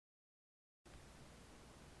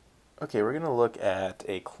Okay, we're going to look at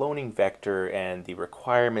a cloning vector and the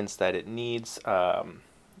requirements that it needs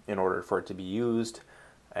in order for it to be used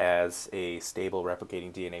as a stable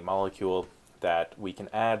replicating DNA molecule that we can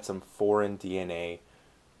add some foreign DNA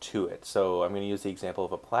to it. So I'm going to use the example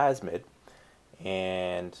of a plasmid.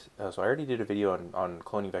 And so I already did a video on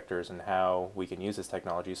cloning vectors and how we can use this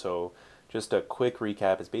technology. So just a quick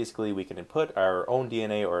recap is basically we can input our own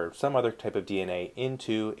DNA or some other type of DNA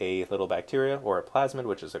into a little bacteria or a plasmid,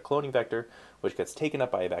 which is a cloning vector, which gets taken up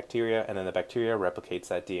by a bacteria, and then the bacteria replicates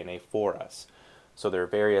that DNA for us. So there are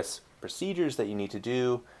various procedures that you need to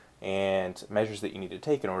do and measures that you need to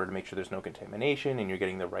take in order to make sure there's no contamination and you're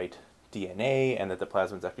getting the right DNA and that the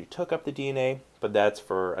plasmids actually took up the DNA, but that's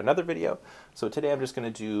for another video. So today I'm just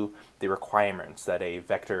going to do the requirements that a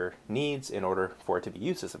vector needs in order for it to be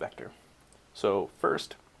used as a vector. So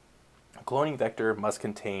first, a cloning vector must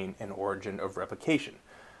contain an origin of replication.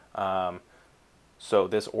 So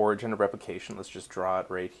this origin of replication, let's just draw it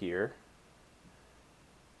right here.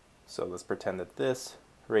 So let's pretend that this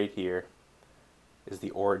right here is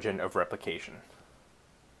the origin of replication.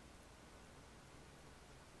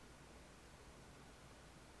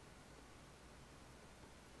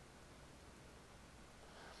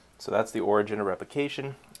 So that's the origin of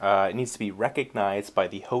replication. It needs to be recognized by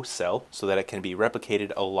the host cell so that it can be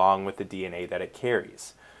replicated along with the DNA that it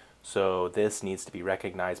carries. So this needs to be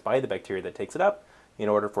recognized by the bacteria that takes it up in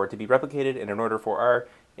order for it to be replicated, and in order for our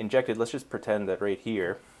injected, let's just pretend that right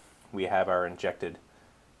here we have our injected,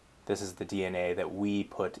 this is the DNA that we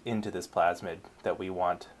put into this plasmid that we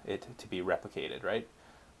want it to be replicated, right?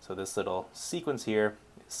 So this little sequence here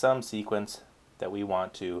is some sequence that we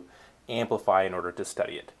want to amplify in order to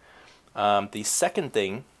study it. The second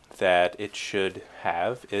thing that it should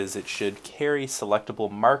have is it should carry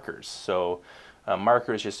selectable markers. So a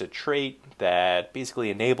marker is just a trait that basically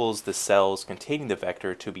enables the cells containing the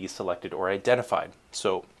vector to be selected or identified.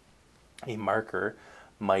 So a marker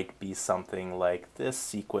might be something like this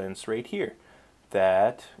sequence right here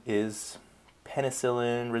that is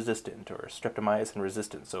penicillin resistant or streptomycin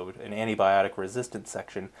resistant, so an antibiotic resistant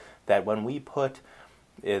section that when we put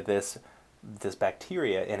this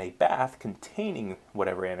bacteria in a bath containing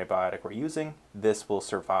whatever antibiotic we're using, this will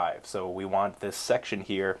survive. So we want this section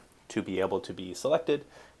here to be able to be selected,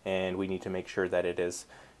 and we need to make sure that it is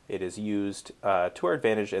used to our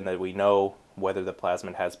advantage and that we know whether the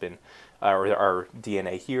plasmid has been, or our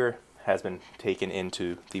DNA here has been taken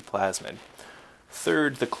into the plasmid.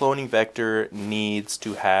 Third, the cloning vector needs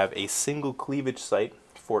to have a single cleavage site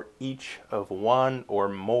for each of one or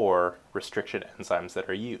more restriction enzymes that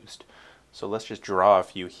are used. So let's just draw a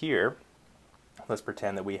few here. Let's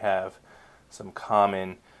pretend that we have some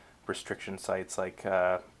common restriction sites like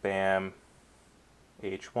BAM,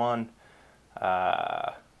 H1,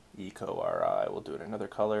 EcoRI, we'll do it another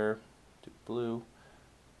color, do blue,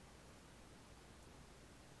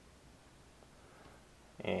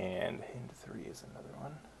 and HIND3 is another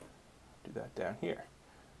one, do that down here.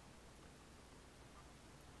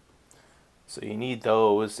 So you need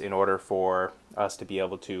those in order for us to be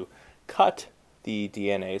able to cut the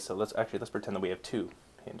DNA. So let's pretend that we have two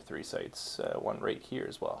HIND3 sites, one right here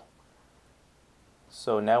as well.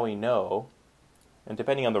 So now we know, and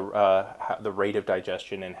depending on the rate of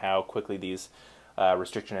digestion and how quickly these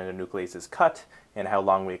restriction endonucleases cut and how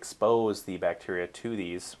long we expose the bacteria to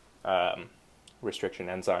these restriction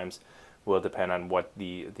enzymes will depend on what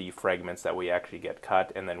the fragments that we actually get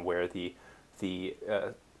cut and then where the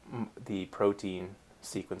protein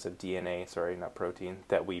sequence of DNA, sorry, not protein,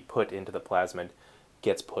 that we put into the plasmid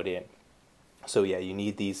gets put in. So yeah, you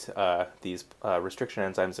need these restriction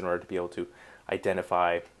enzymes in order to be able to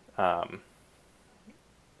identify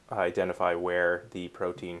where the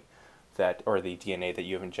protein that, or the DNA that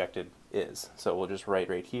you have injected is. So we'll just write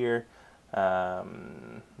right here,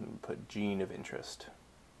 put gene of interest.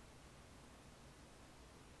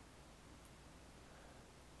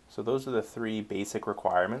 So those are the three basic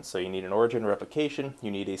requirements. So you need an origin replication,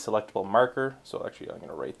 you need a selectable marker, so actually I'm going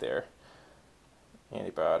to write there,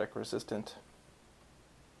 antibiotic resistant.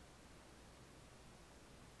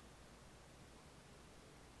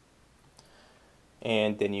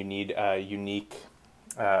 And then you need unique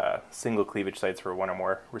single cleavage sites for one or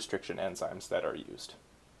more restriction enzymes that are used.